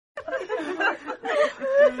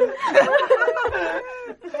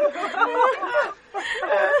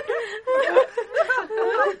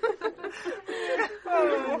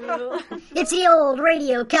It's the Old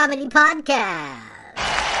Radio Comedy Podcast.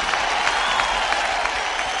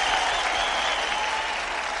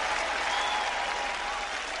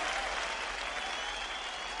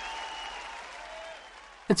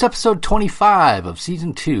 It's episode 25 of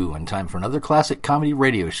season 2 and time for another classic comedy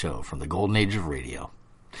radio show from the golden age of radio.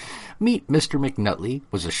 Meet Mr. McNutley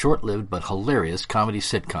was a short-lived but hilarious comedy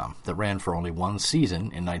sitcom that ran for only one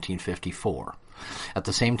season in 1954. At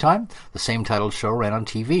the same time, the same titled show ran on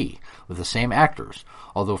TV with the same actors,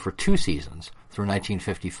 although for 2 seasons through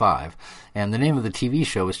 1955, and the name of the TV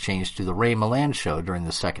show was changed to The Ray Milland Show during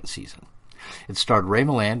the second season. It starred Ray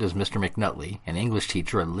Milland as Mr. McNutley, an English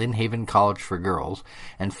teacher at Lynn Haven College for Girls,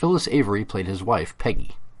 and Phyllis Avery played his wife,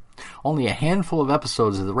 Peggy. Only a handful of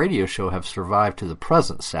episodes of the radio show have survived to the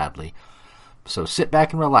present, sadly, so sit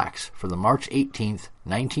back and relax for the March 18th,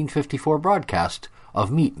 1954 broadcast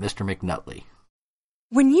of Meet Mr. McNutley.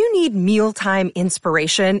 When you need mealtime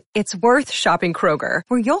inspiration, it's worth shopping Kroger,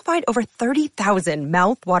 where you'll find over 30,000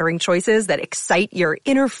 mouth-watering choices that excite your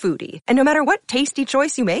inner foodie. And no matter what tasty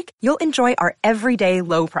choice you make, you'll enjoy our everyday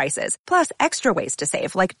low prices, plus extra ways to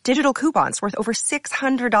save, like digital coupons worth over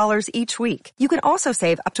 $600 each week. You can also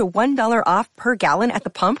save up to $1 off per gallon at the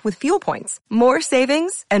pump with fuel points. More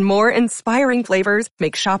savings and more inspiring flavors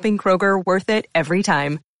make shopping Kroger worth it every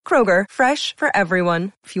time. Kroger, fresh for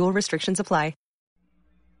everyone. Fuel restrictions apply.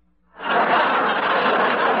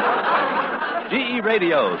 GE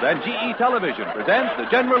Radios and GE Television presents the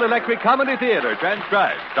General Electric Comedy Theater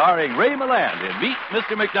transcribed, starring Ray Milland in Meet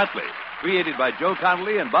Mr. McNutley, created by Joe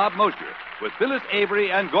Connolly and Bob Mosher, with Phyllis Avery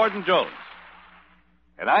and Gordon Jones.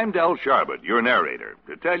 And I'm Del Sharbut, your narrator,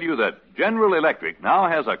 to tell you that General Electric now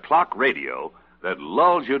has a clock radio that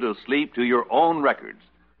lulls you to sleep to your own records,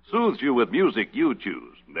 soothes you with music you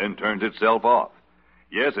choose, then turns itself off.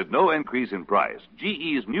 Yes, at no increase in price,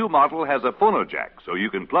 GE's new model has a phonojack so you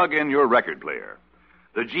can plug in your record player.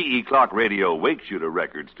 The GE Clock Radio wakes you to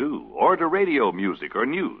records, too, or to radio music or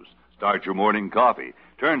news, starts your morning coffee,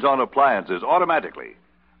 turns on appliances automatically.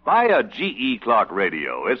 Buy a GE Clock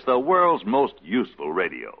Radio. It's the world's most useful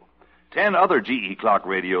radio. 10 other GE Clock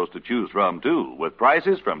radios to choose from, too, with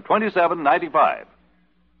prices from $27.95.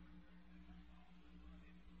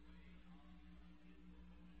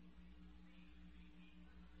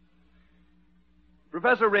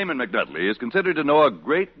 Professor Raymond McNutley is considered to know a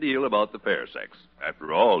great deal about the fair sex.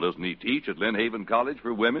 After all, doesn't he teach at Lynn Haven College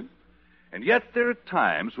for Women? And yet there are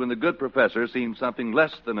times when the good professor seems something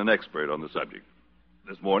less than an expert on the subject.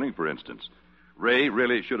 This morning, for instance, Ray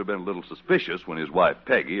really should have been a little suspicious when his wife,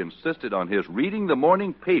 Peggy, insisted on his reading the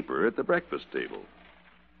morning paper at the breakfast table.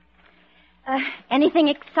 Anything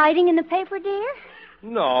exciting in the paper, dear?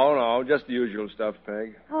 No, just the usual stuff,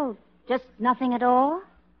 Peg. Oh, just nothing at all?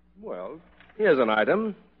 Well, here's an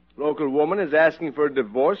item. Local woman is asking for a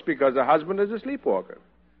divorce because her husband is a sleepwalker.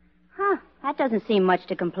 Huh, that doesn't seem much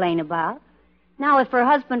to complain about. Now, if her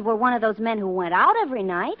husband were one of those men who went out every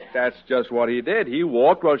night... That's just what he did. He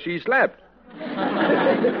walked while she slept.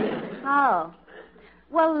 Oh.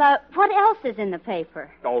 Well, what else is in the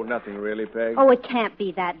paper? Oh, nothing really, Peg. Oh, it can't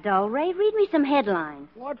be that dull, Ray. Read me some headlines.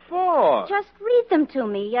 What for? Just read them to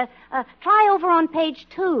me. Try over on page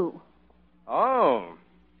 2. Oh.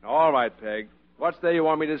 All right, Peg. What's there you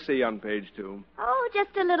want me to see on page 2? Oh,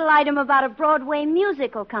 just a little item about a Broadway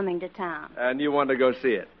musical coming to town. And you want to go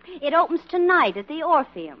see it? It opens tonight at the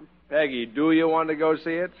Orpheum. Peggy, do you want to go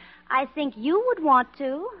see it? I think you would want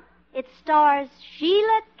to. It stars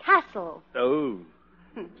Sheila Castle. Oh.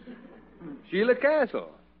 Sheila Castle.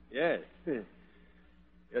 Yes.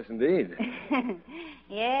 Yes, indeed.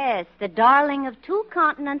 Yes, the darling of 2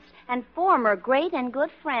 continents and former great and good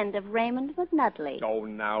friend of Raymond McNutley. Oh,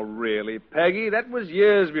 now, really, Peggy, that was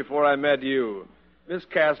years before I met you. Miss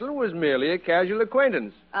Castle was merely a casual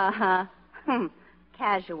acquaintance. Uh-huh.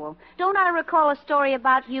 Casual. Don't I recall a story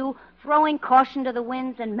about you throwing caution to the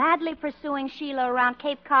winds and madly pursuing Sheila around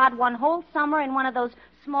Cape Cod one whole summer in one of those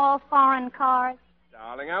small foreign cars?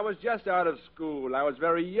 Darling, I was just out of school. I was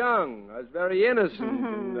very young. I was very innocent.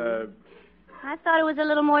 And, I thought it was a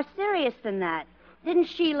little more serious than that. Didn't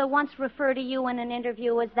Sheila once refer to you in an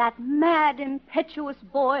interview as that mad, impetuous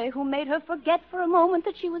boy who made her forget for a moment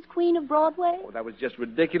that she was queen of Broadway? Oh, that was just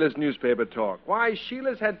ridiculous newspaper talk. Why,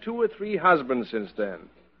 Sheila's had 2 or 3 husbands since then.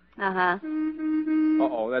 Uh-huh.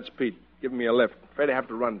 Uh-oh, that's Pete. Give me a lift. Afraid I have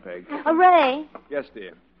to run, Peg. Ray? Yes,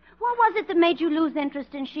 dear. What was it that made you lose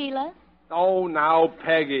interest in Sheila? Oh, now,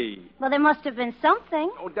 Peggy. Well, there must have been something.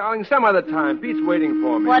 Oh, darling, some other time. Pete's waiting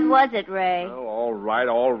for me. What was it, Ray? Oh, all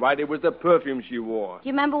All right. It was the perfume she wore. Do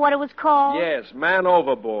you remember what it was called? Yes, Man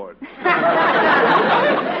Overboard. It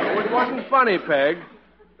wasn't funny, Peg.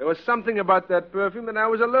 There was something about that perfume that I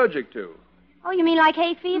was allergic to. Oh, you mean like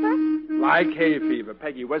hay fever? Like hay fever.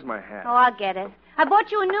 Peggy, where's my hat? Oh, I'll get it. I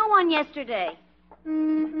bought you a new one yesterday.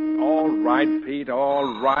 All right, Pete,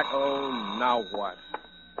 all right. Oh, now what?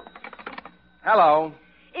 Hello.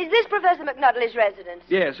 Is this Professor McNuttalley's residence?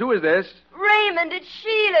 Yes, who is this? Raymond, it's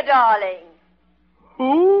Sheila, darling.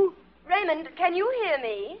 Who? Raymond, can you hear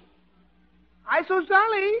me? I so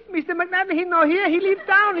sorry. Mr. McNuttalley, he no here. He leave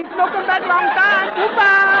town. He's no come back long time.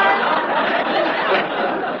 Goodbye.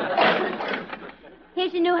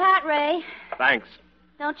 Here's your new hat, Ray. Thanks.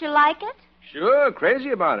 Don't you like it? Sure,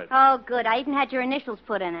 crazy about it. Oh, good. I even had your initials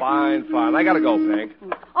put in it. Fine. I gotta go, Peg.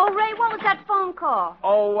 Oh, Ray, what was that phone call?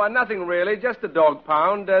 Oh, nothing really. Just a dog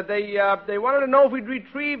pound. They wanted to know if we'd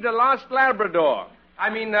retrieved a lost Labrador.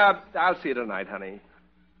 I'll see you tonight, honey.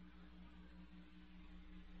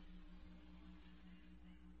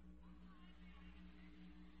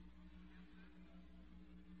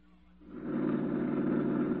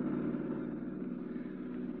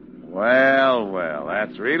 Well,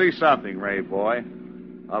 that's really something, Ray boy.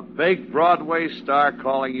 A big Broadway star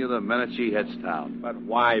calling you the minute she hits town. But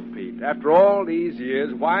why, Pete? After all these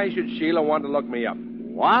years, why should Sheila want to look me up?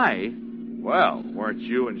 Why? Well, weren't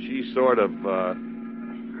you and she sort of,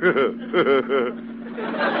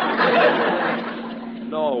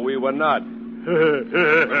 No, we were not.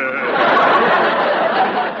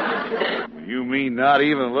 You mean not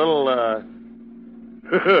even a little,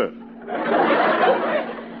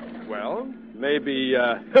 Well, maybe,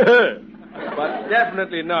 but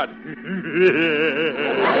definitely not.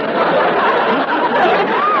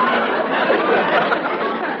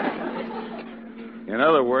 In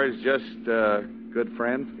other words, just, good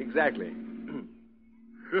friends? Exactly.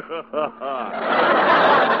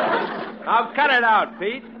 Now, cut it out,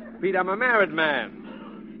 Pete. Pete, I'm a married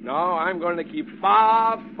man. No, I'm going to keep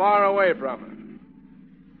far, far away from her.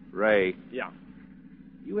 Ray. Yeah.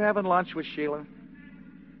 You having lunch with Sheila?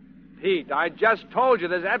 Pete, I just told you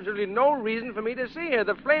there's absolutely no reason for me to see her.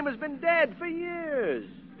 The flame has been dead for years.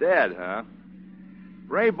 Dead, huh?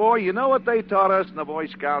 Ray boy, you know what they taught us in the Boy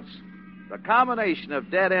Scouts? The combination of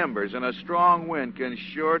dead embers and a strong wind can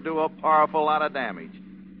sure do a powerful lot of damage.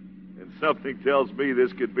 And something tells me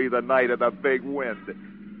this could be the night of the big wind.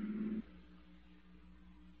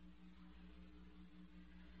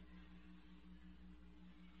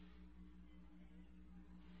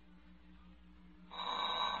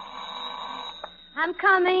 I'm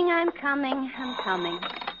coming.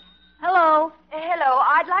 Hello. Hello,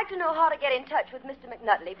 I'd like to know how to get in touch with Mr.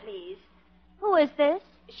 McNuttalley, please. Who is this?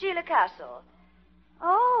 Sheila Castle.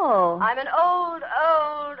 Oh. I'm an old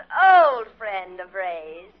friend of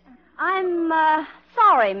Ray's. I'm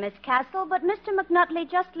sorry, Miss Castle, but Mr. McNuttalley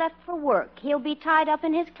just left for work. He'll be tied up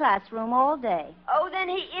in his classroom all day. Oh, then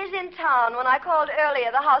he is in town. When I called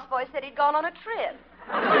earlier, the houseboy said he'd gone on a trip.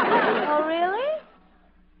 Oh, really?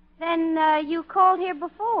 Then you called here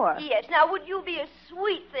before. Yes. Now, would you be a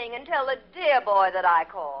sweet thing and tell the dear boy that I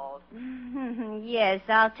called? Yes,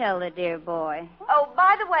 I'll tell the dear boy. Oh,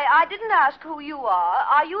 by the way, I didn't ask who you are.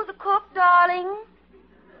 Are you the cook, darling?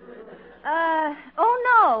 Oh,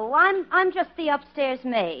 no. I'm just the upstairs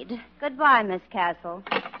maid. Goodbye, Miss Castle.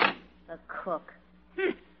 The cook.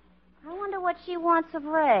 I wonder what she wants of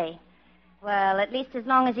Ray. Well, at least as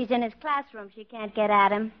long as he's in his classroom, she can't get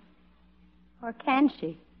at him. Or can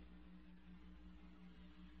she?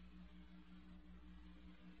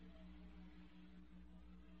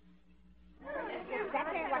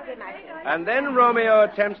 And then Romeo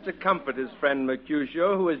attempts to comfort his friend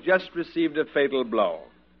Mercutio, who has just received a fatal blow.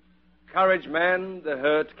 Courage, man, the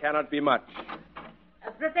hurt cannot be much.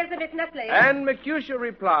 Professor McNuttalley. And Mercutio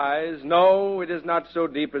replies, no, it is not so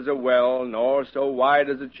deep as a well, nor so wide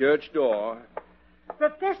as a church door.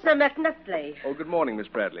 Professor McNuttalley. Oh, good morning, Miss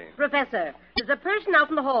Bradley. Professor, there's a person out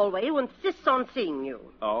in the hallway who insists on seeing you.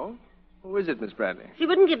 Oh? Who is it, Miss Bradley? She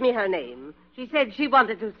wouldn't give me her name. She said she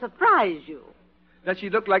wanted to surprise you. Does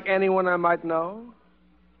she look like anyone I might know?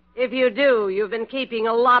 If you do, you've been keeping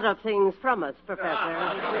a lot of things from us, Professor.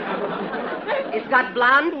 It's got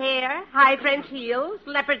blonde hair, high French heels,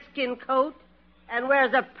 leopard skin coat, and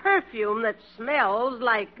wears a perfume that smells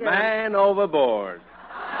like... Man overboard.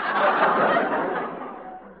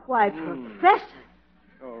 Why, Professor.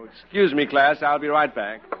 Oh, excuse me, class. I'll be right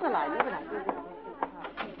back. Well, I never...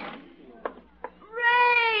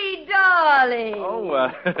 Ray, darling.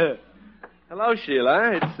 Oh, hello,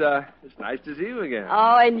 Sheila. It's nice to see you again.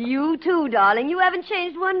 Oh, and you too, darling. You haven't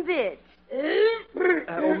changed one bit.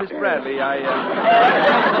 Oh, Miss Bradley, I'd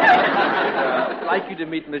like you to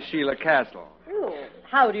meet Miss Sheila Castle. Oh,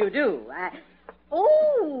 how do you do?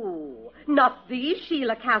 Not the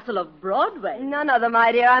Sheila Castle of Broadway. None other,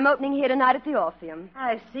 my dear. I'm opening here tonight at the Orpheum.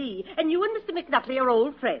 I see. And you and Mr. McNutley are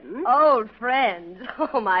old friends? Old friends.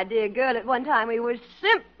 Oh, my dear girl, at one time we were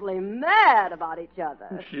simply mad about each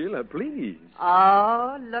other. Sheila, please.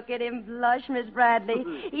 Oh, look at him blush, Miss Bradley.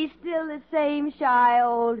 He's still the same shy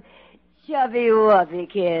old chubby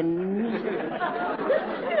wubbykins.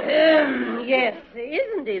 Yes,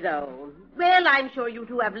 isn't he, though? Well, I'm sure you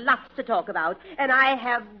two have lots to talk about, and I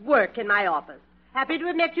have work in my office. Happy to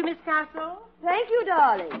have met you, Miss Castle. Thank you,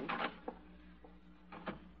 darling.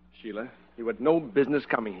 Sheila, you had no business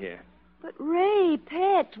coming here. But, Ray,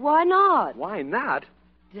 pet, why not? Why not?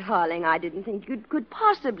 Darling, I didn't think you could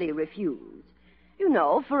possibly refuse. You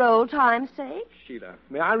know, for old time's sake. Sheila,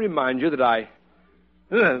 may I remind you that I...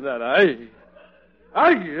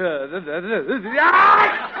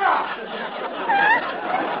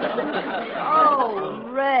 Oh,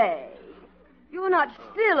 Ray. You're not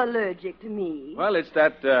still allergic to me. Well, it's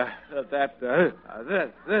that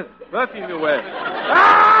perfume you wear.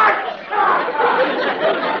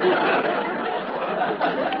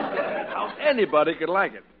 How anybody could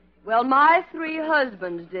like it. Well, my 3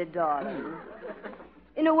 husbands did, darling.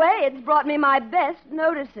 In a way, it's brought me my best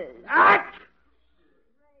notices.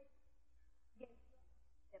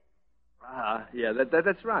 Yeah,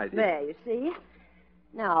 that's right. There, you see.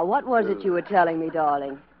 Now, what was it you were telling me,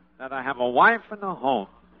 darling? That I have a wife and a home.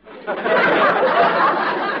 Well,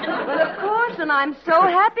 of course, and I'm so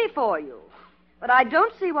happy for you. But I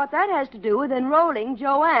don't see what that has to do with enrolling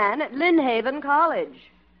Joanne at Lynnhaven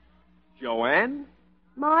College. Joanne?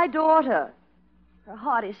 My daughter. Her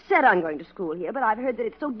heart is set on going to school here, but I've heard that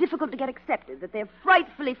it's so difficult to get accepted that they're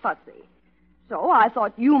frightfully fussy. So I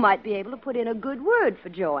thought you might be able to put in a good word for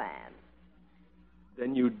Joanne.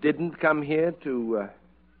 Then you didn't come here to,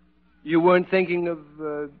 you weren't thinking of,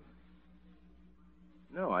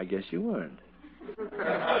 No, I guess you weren't.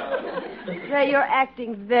 Ray, you're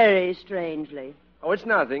acting very strangely. Oh, it's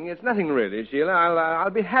nothing. It's nothing really, Sheila. I'll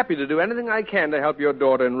be happy to do anything I can to help your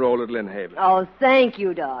daughter enroll at Lynnhaven. Oh, thank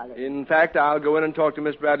you, darling. In fact, I'll go in and talk to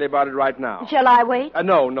Miss Bradley about it right now. Shall I wait?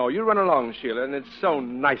 No. You run along, Sheila, and it's so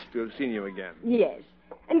nice to have seen you again. Yes.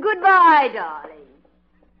 And goodbye, darling.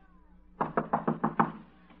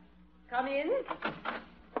 Come in.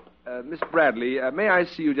 Miss Bradley, may I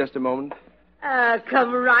see you just a moment?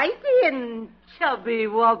 Come right in, chubby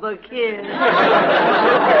wubberkin.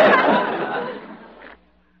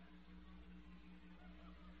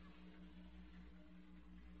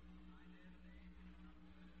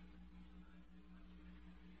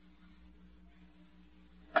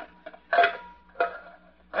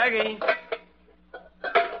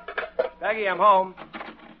 Peggy, I'm home.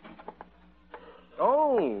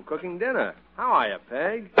 Oh, cooking dinner. How are you,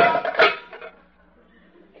 Peg?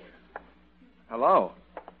 Hello.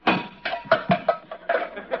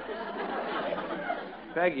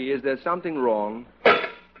 Peggy, is there something wrong?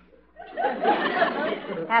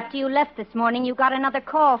 After you left this morning, you got another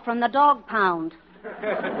call from the dog pound.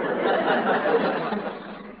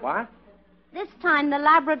 What? This time, the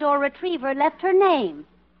Labrador Retriever left her name,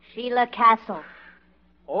 Sheila Castle.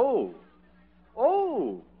 Oh.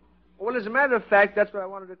 Well, as a matter of fact, that's what I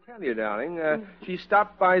wanted to tell you, darling. She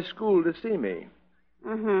stopped by school to see me.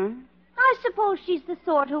 Mm-hmm. I suppose she's the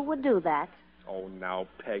sort who would do that. Oh, now,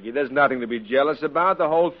 Peggy, there's nothing to be jealous about. The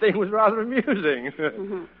whole thing was rather amusing.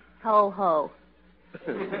 Mm-hmm. Ho.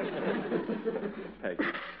 Peggy,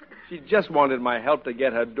 she just wanted my help to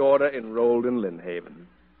get her daughter enrolled in Lynnhaven.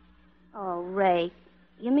 Oh, Ray,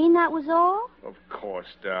 you mean that was all? Of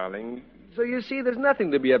course, darling. So you see, there's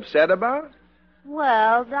nothing to be upset about.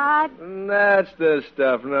 Well, Dad... That's the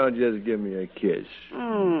stuff. Now just give me a kiss.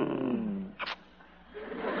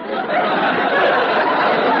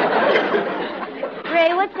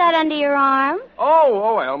 Ray, what's that under your arm?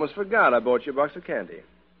 Oh, I almost forgot. I bought you a box of candy.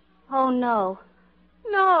 Oh, no.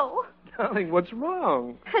 No. Darling, what's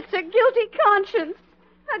wrong? It's a guilty conscience.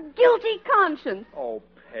 A guilty conscience. Oh,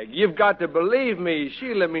 Peg, you've got to believe me.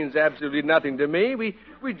 Sheila means absolutely nothing to me. We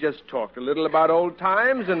just talked a little about old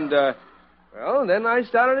times, and, well, then I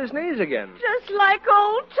started to sneeze again. Just like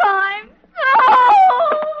old times.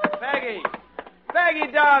 Oh!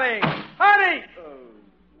 Peggy, darling! Honey!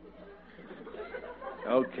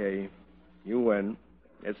 Okay, you win.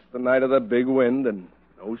 It's the night of the big wind and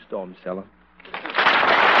no storm cellar.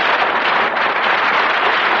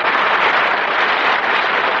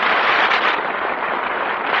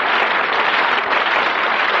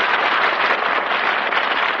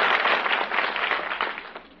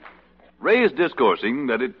 Ray's discoursing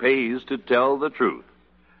that it pays to tell the truth.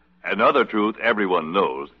 Another truth everyone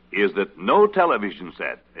knows is that no television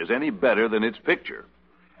set is any better than its picture.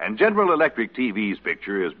 And General Electric TV's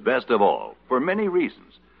picture is best of all, for many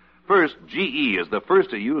reasons. First, GE is the first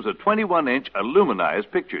to use a 21-inch aluminized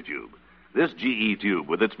picture tube. This GE tube,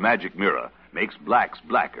 with its magic mirror, makes blacks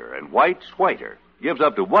blacker and whites whiter, gives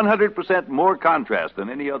up to 100% more contrast than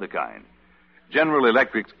any other kind. General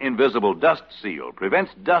Electric's invisible dust seal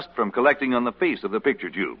prevents dust from collecting on the face of the picture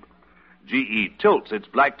tube. GE tilts its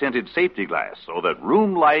black-tinted safety glass so that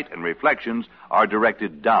room light and reflections are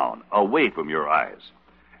directed down, away from your eyes.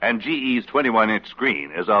 And GE's 21-inch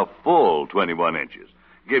screen is a full 21 inches.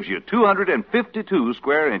 Gives you 252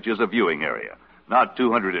 square inches of viewing area, not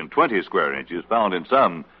 220 square inches found in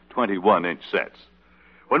some 21-inch sets.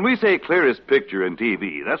 When we say clearest picture in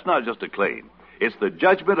TV, that's not just a claim. It's the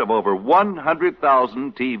judgment of over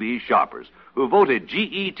 100,000 TV shoppers who voted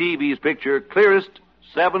GE TV's picture clearest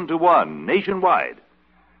 7-1 nationwide.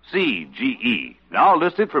 See GE, now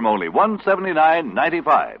listed from only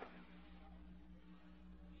 $179.95.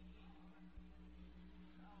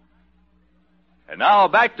 And now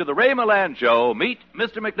back to the Ray Milland Show. Meet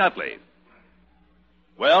Mr. McNutley.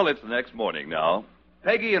 Well, it's the next morning now.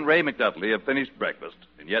 Peggy and Ray McNutley have finished breakfast,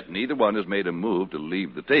 and yet neither one has made a move to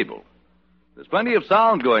leave the table. There's plenty of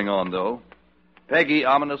sound going on, though. Peggy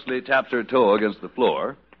ominously taps her toe against the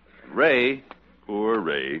floor. And Ray, poor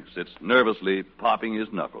Ray, sits nervously popping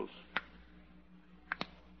his knuckles.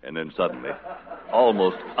 And then suddenly,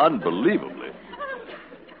 almost unbelievably...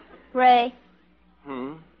 Ray,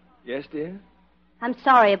 Yes, dear? I'm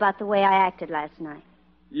sorry about the way I acted last night.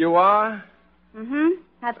 You are?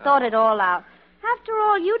 I've thought it all out. After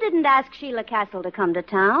all, you didn't ask Sheila Castle to come to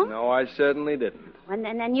town. No, I certainly didn't. And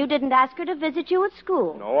then you didn't ask her to visit you at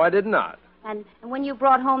school. No, I did not. And when you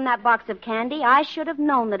brought home that box of candy, I should have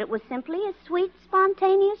known that it was simply a sweet,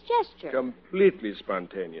 spontaneous gesture. Completely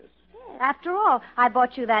spontaneous. After all, I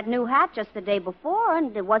bought you that new hat just the day before,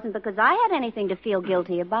 and it wasn't because I had anything to feel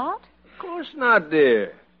guilty about. Of course not,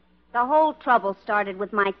 dear. The whole trouble started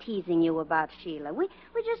with my teasing you about Sheila. We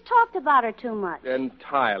just talked about her too much.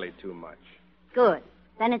 Entirely too much. Good.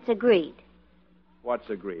 Then it's agreed. What's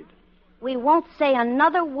agreed? We won't say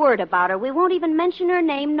another word about her. We won't even mention her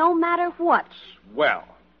name, no matter what. Well,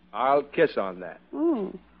 I'll kiss on that.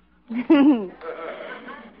 Oh,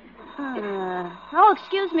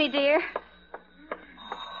 excuse me, dear.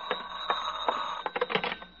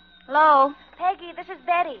 Hello? Peggy, this is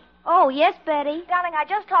Betty. Oh, yes, Betty. Darling, I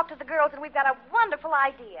just talked to the girls, and we've got a wonderful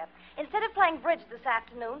idea. Instead of playing bridge this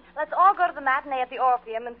afternoon, let's all go to the matinee at the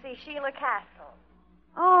Orpheum and see Sheila Castle.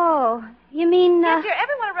 Oh, you mean... Yes, dear,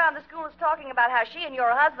 everyone around the school is talking about how she and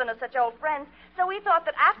your husband are such old friends, so we thought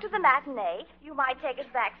that after the matinee, you might take us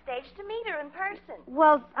backstage to meet her in person.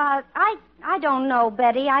 Well, I don't know,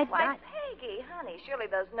 Betty. Why, Peggy, honey, surely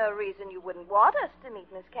there's no reason you wouldn't want us to meet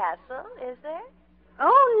Miss Castle, is there?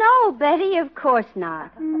 Oh, no, Betty, of course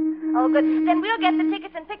not. Oh, good. Then we'll get the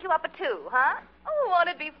tickets and pick you up at 2, huh? Oh, won't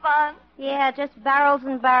it be fun? Yeah, just barrels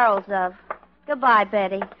and barrels of. Goodbye,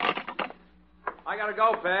 Betty. I gotta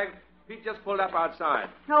go, Peg. Pete just pulled up outside.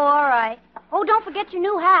 Oh, all right. Oh, don't forget your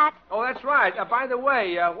new hat. Oh, that's right. By the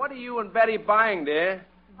way, what are you and Betty buying, dear?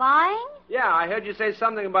 Buying? Yeah, I heard you say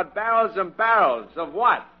something about barrels and barrels. Of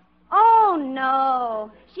what? Oh,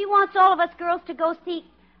 no. She wants all of us girls to go see...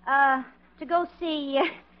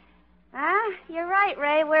 you're right,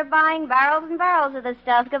 Ray. We're buying barrels and barrels of the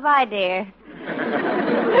stuff. Goodbye, dear.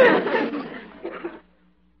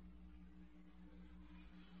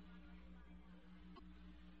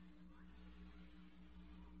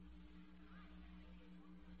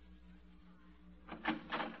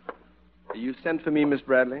 You sent for me, Miss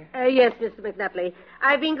Bradley? Yes, Mr. McNutley.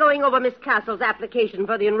 I've been going over Miss Castle's application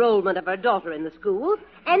for the enrollment of her daughter in the school,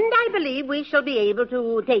 and I believe we shall be able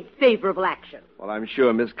to take favorable action. Well, I'm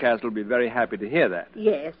sure Miss Castle will be very happy to hear that.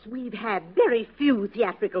 Yes, we've had very few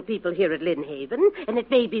theatrical people here at Lynn Haven, and it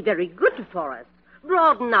may be very good for us.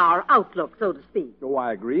 Broaden our outlook, so to speak. Oh,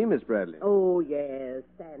 I agree, Miss Bradley. Oh, yes,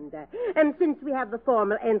 and since we have the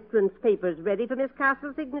formal entrance papers ready for Miss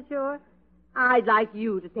Castle's signature, I'd like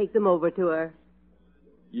you to take them over to her.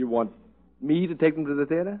 You want me to take them to the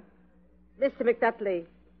theater? Mr. McNutley,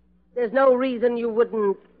 there's no reason you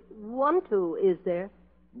wouldn't want to, is there?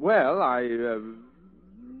 Well,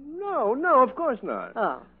 No, of course not.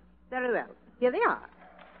 Oh, very well. Here they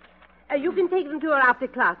are. You can take them to her after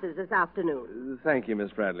classes this afternoon. Thank you,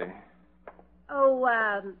 Miss Bradley. Oh,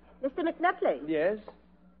 Mr. McNutley. Yes?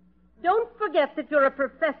 Don't forget that you're a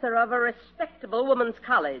professor of a respectable woman's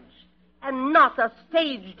college. And not a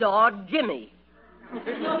stage dog, Jimmy.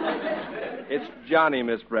 It's Johnny,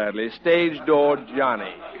 Miss Bradley. Stage door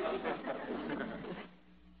Johnny.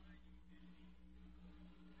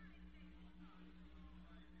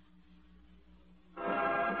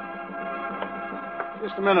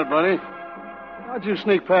 Just a minute, buddy. How'd you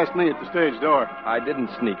sneak past me at the stage door? I didn't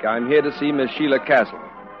sneak. I'm here to see Miss Sheila Castle.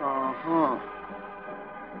 Uh-huh.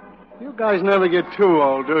 You guys never get too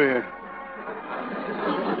old, do you?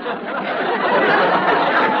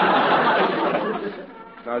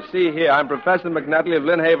 Now, see here, I'm Professor McNutley of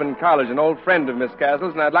Lynnhaven College, an old friend of Miss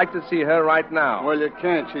Castle's, and I'd like to see her right now. Well, you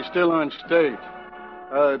can't. She's still on stage.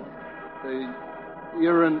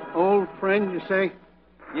 You're an old friend, you say?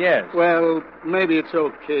 Yes. Well, maybe it's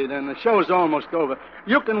okay then. The show's almost over.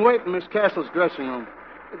 You can wait in Miss Castle's dressing room.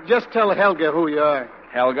 Just tell Helga who you are.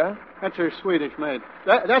 Helga? That's her Swedish maid.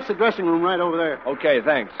 That's the dressing room right over there. Okay,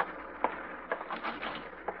 thanks.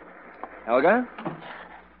 Helga?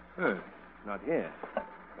 Not here.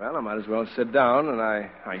 Well, I might as well sit down, and I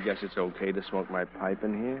guess it's okay to smoke my pipe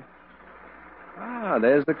in here. Ah,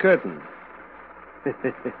 there's the curtain.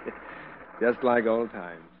 Just like old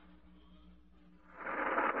times.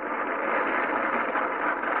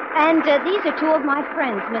 And these are two of my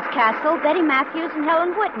friends, Miss Castle, Betty Matthews and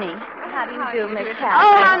Helen Whitney. How do you do, Miss Castle? Castle?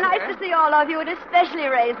 Oh, how nice to see all of you, and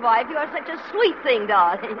especially Ray's wife. You are such a sweet thing,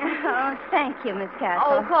 darling. Oh, thank you, Miss Castle.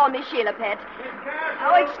 Oh, call me Sheila, pet.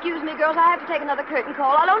 Oh, excuse me, girls. I have to take another curtain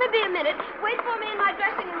call. I'll only be a minute. Wait for me in my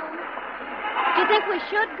dressing room. Do you think we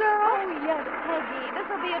should, girl? Oh, yes, Peggy. This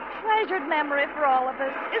will be a treasured memory for all of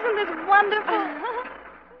us. Isn't this wonderful?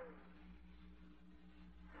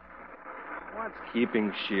 What's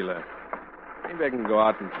keeping Sheila? Maybe I can go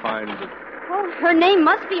out and find it. Oh, her name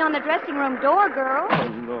must be on the dressing room door, girl.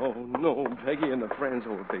 Oh, no, Peggy and the friends.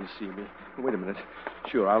 Oh, if they see me. Wait a minute.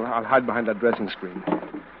 Sure, I'll hide behind that dressing screen.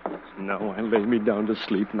 No, I lay me down to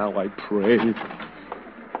sleep. Now I pray.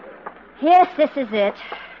 Yes, this is it.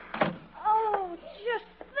 Oh, just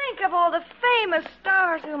think of all the famous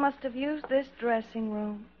stars who must have used this dressing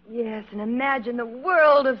room. Yes, and imagine the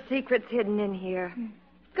world of secrets hidden in here.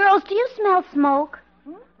 Girls, do you smell smoke?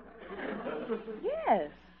 Yes.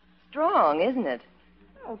 Strong, isn't it?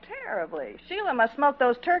 Oh, terribly. Sheila must smoke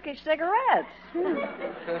those Turkish cigarettes.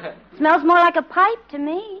 Smells more like a pipe to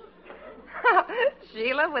me.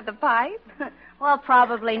 Sheila with the pipe? Well,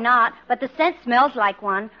 probably not, but the scent smells like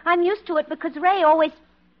one. I'm used to it because Ray always...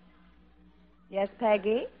 Yes,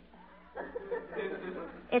 Peggy?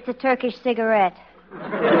 It's a Turkish cigarette.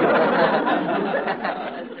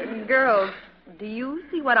 Girls, do you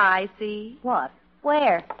see what I see? What?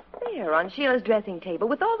 Where? There, on Sheila's dressing table,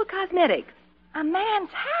 with all the cosmetics. A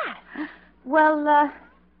man's hat. Well,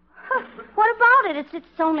 what about it?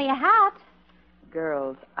 It's only a hat.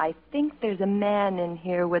 Girls, I think there's a man in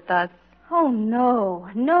here with us. Oh, no,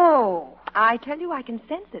 no. I tell you, I can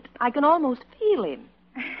sense it. I can almost feel him.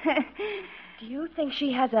 Do you think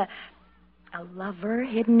she has a lover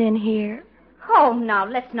hidden in here? Oh, now,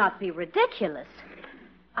 let's not be ridiculous.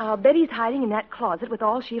 I'll bet he's hiding in that closet with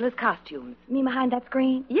all Sheila's costumes. Me behind that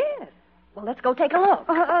screen? Yes. Well, let's go take a look.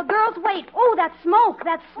 Girls, wait. Oh, that smoke.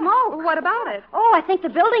 What about it? Oh, I think the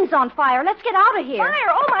building's on fire. Let's get out of here. Fire!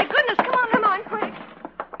 Oh, my goodness. Come on, quick.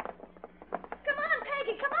 Come on,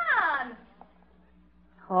 Peggy, come on.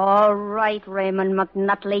 All right, Raymond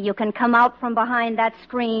McNutley. You can come out from behind that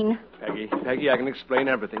screen. Peggy, I can explain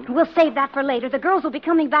everything. We'll save that for later. The girls will be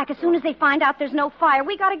coming back as soon as they find out there's no fire.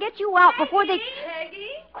 We got to get you out before they... Peggy?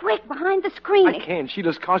 Quick, behind the screen. I can't.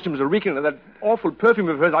 Sheila's costumes are reeking of that awful perfume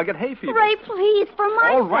of hers. I'll get hay fever. Ray, please, for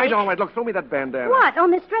my All right, sake. all right. Look, throw me that bandana. What, on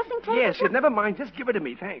this dressing table? Yes, never mind. Just give it to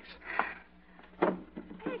me. Thanks.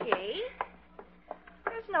 Peggy?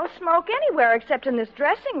 There's no smoke anywhere except in this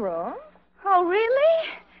dressing room. Oh, really?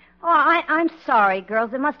 Oh, I'm sorry,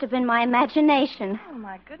 girls. It must have been my imagination. Oh,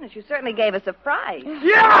 my goodness. You certainly gave us a fright.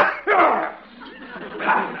 Yeah!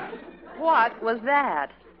 What was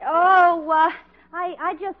that? Oh,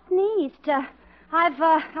 I just sneezed. I've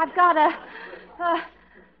got a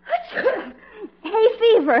hay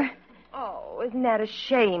fever. Oh, isn't that a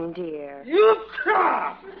shame, dear?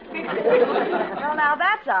 Well, now,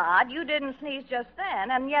 that's odd. You didn't sneeze just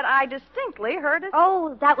then, and yet I distinctly heard it.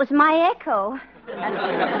 Oh, that was my echo.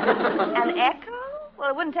 An echo? Well,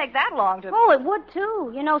 it wouldn't take that long to... Oh, it would,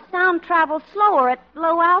 too. You know, sound travels slower at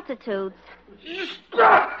low altitudes.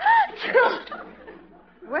 Well,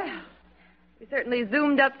 We certainly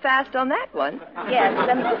zoomed up fast on that one. Yes,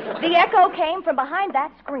 the echo came from behind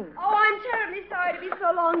that screen. Oh, I'm terribly sorry to be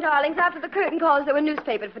so long, darlings. After the curtain calls, there were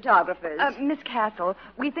newspaper photographers. Miss Castle,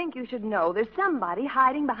 we think you should know there's somebody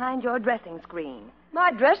hiding behind your dressing screen.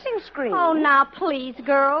 My dressing screen? Oh, now, please,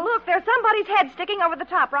 girl. Look, there's somebody's head sticking over the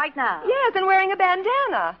top right now. Yes, and wearing a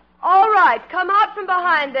bandana. All right, come out from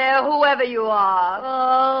behind there, whoever you are.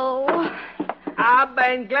 Oh. I've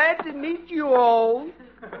been glad to meet you all.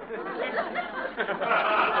 Who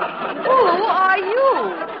are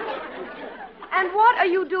you? And what are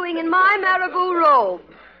you doing in my marabou robe?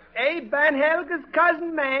 Abe Ben Helga's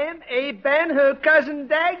cousin, ma'am. Abe Ben her cousin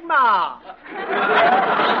Dagmar.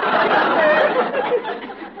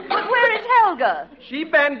 But where is Helga? She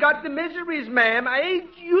Ben got the miseries, ma'am. I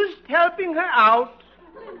ain't used helping her out.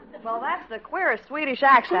 Well, that's the queerest Swedish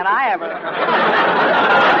accent I ever heard.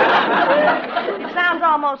 It sounds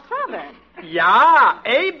almost southern. Yeah,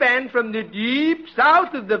 Abe Ben from the deep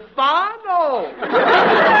south of the far north.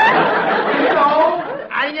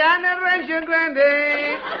 Ayana Rancho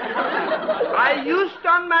Grande. I used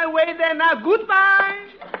on my way there now. Goodbye.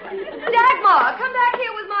 Dagmar, come back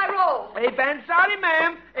here with my robe. Abe Ben, sorry,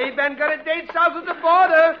 ma'am. Abe Ben got a date south of the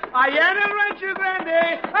border. Ayana Rancho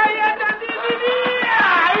Grande. Ayana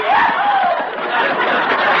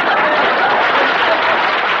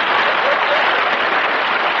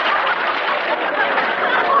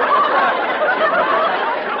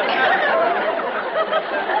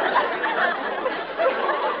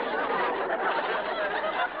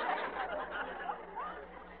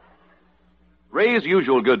Ray's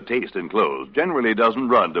usual good taste in clothes generally doesn't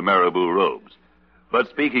run to marabou robes. But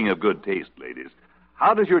speaking of good taste, ladies,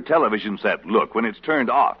 how does your television set look when it's turned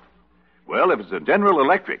off? Well, if it's a General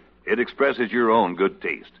Electric, it expresses your own good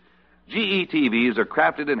taste. GE TVs are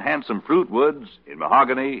crafted in handsome fruit woods, in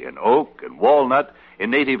mahogany, in oak, and walnut, in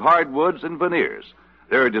native hardwoods and veneers.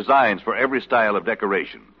 There are designs for every style of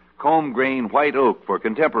decoration. Comb grain white oak for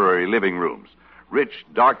contemporary living rooms. Rich,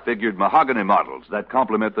 dark-figured mahogany models that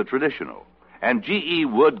complement the traditional. And GE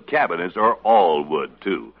wood cabinets are all wood,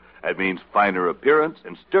 too. That means finer appearance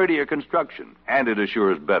and sturdier construction, and it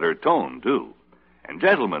assures better tone, too. And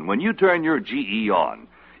gentlemen, when you turn your GE on,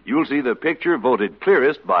 you'll see the picture voted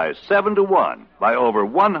clearest by 7-1 by over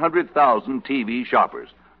 100,000 TV shoppers.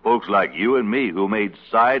 Folks like you and me who made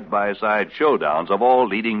side-by-side showdowns of all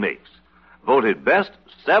leading makes. Voted best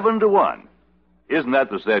 7-1. Isn't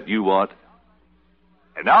that the set you want?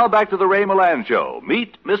 And now back to the Ray Milland Show.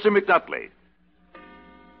 Meet Mr. McNutley.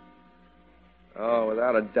 Oh,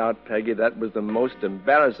 without a doubt, Peggy, that was the most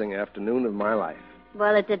embarrassing afternoon of my life.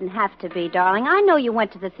 Well, it didn't have to be, darling. I know you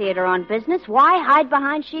went to the theater on business. Why hide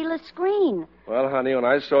behind Sheila's screen? Well, honey, when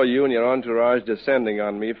I saw you and your entourage descending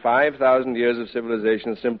on me, 5,000 years of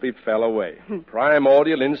civilization simply fell away.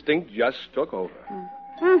 Primordial instinct just took over.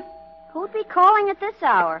 Who'd be calling at this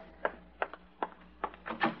hour?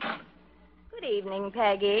 Good evening,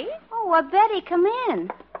 Peggy. Oh, Betty, come in.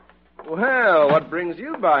 Well, what brings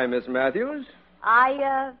you by, Miss Matthews?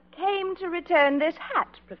 I came to return this hat,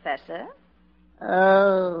 Professor.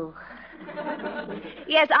 Oh.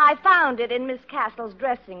 Yes, I found it in Miss Castle's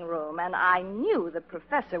dressing room, and I knew the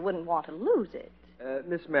professor wouldn't want to lose it.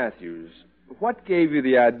 Miss Matthews, what gave you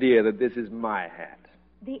the idea that this is my hat?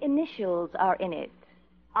 The initials are in it.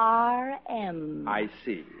 R.M. I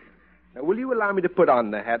see. Now, will you allow me to put on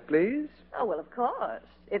the hat, please? Oh, well, of course.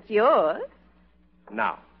 It's yours.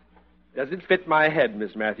 Now, does it fit my head,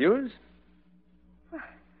 Miss Matthews?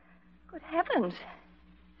 Good heavens.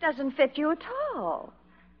 Doesn't fit you at all.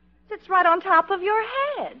 Sits right on top of your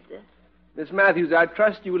head. Miss Matthews, I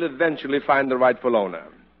trust you will eventually find the rightful owner.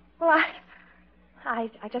 Well, I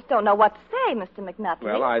just don't know what to say, Mr. McNutley.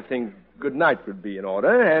 Well, I think good night would be in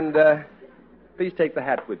order, and please take the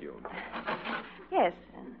hat with you. Yes.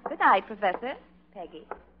 Good night, Professor. Peggy.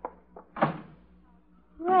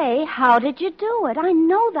 Ray, how did you do it? I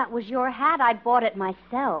know that was your hat. I bought it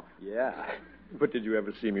myself. Yeah. But did you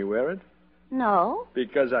ever see me wear it? No.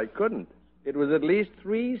 Because I couldn't. It was at least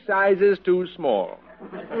 3 sizes too small.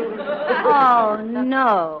 Oh,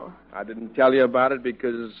 no. I didn't tell you about it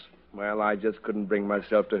because, well, I just couldn't bring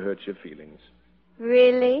myself to hurt your feelings.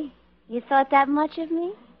 Really? You thought that much of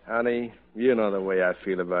me? Honey, you know the way I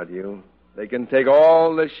feel about you. They can take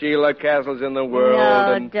all the Sheila Castles in the world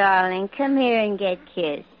No, darling, come here and get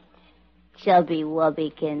kissed. Chubby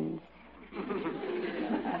Wubbikins.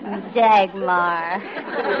 Dagmar.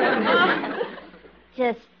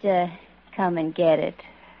 Just, come and get it.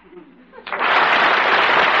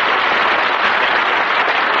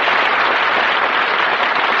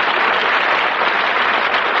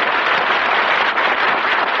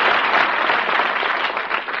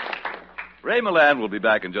 Ray Milland will be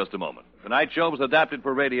back in just a moment. Tonight's show was adapted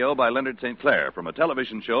for radio by Leonard St. Clair from a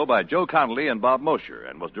television show by Joe Connolly and Bob Mosher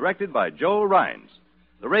and was directed by Joe Rhines.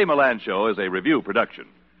 The Ray Milland Show is a review production.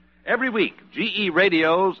 Every week, GE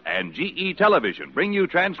Radios and GE Television bring you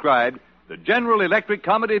transcribed the General Electric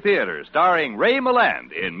Comedy Theater starring Ray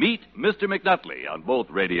Milland in Meet Mr. McNutley on both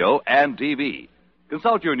radio and TV.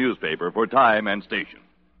 Consult your newspaper for time and station.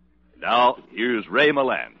 Now, here's Ray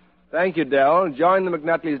Milland. Thank you, Del. Join the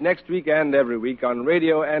McNutleys next week and every week on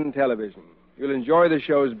radio and television. You'll enjoy the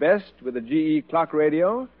shows best with a GE clock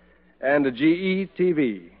radio and a GE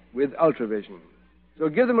TV with Ultravision. So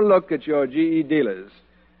give them a look at your GE dealers.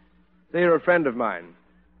 They're a friend of mine.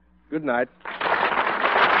 Good night.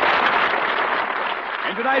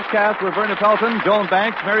 In tonight's cast were Verna Pelton, Joan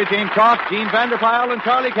Banks, Mary Jane Croft, Gene Vanderpyle, and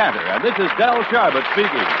Charlie Cantor. And this is Del Sharbutt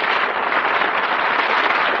speaking.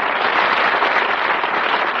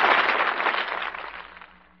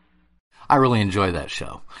 I really enjoy that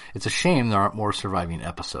show. It's a shame there aren't more surviving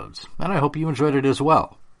episodes, and I hope you enjoyed it as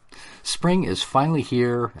well. Spring is finally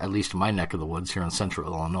here, at least in my neck of the woods here in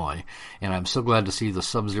central Illinois, and I'm so glad to see the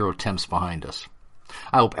sub-zero temps behind us.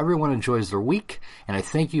 I hope everyone enjoys their week, and I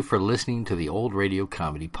thank you for listening to the Old Radio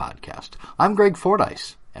Comedy Podcast. I'm Greg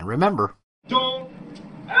Fordyce, and remember, don't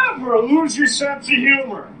ever lose your sense of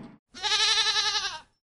humor.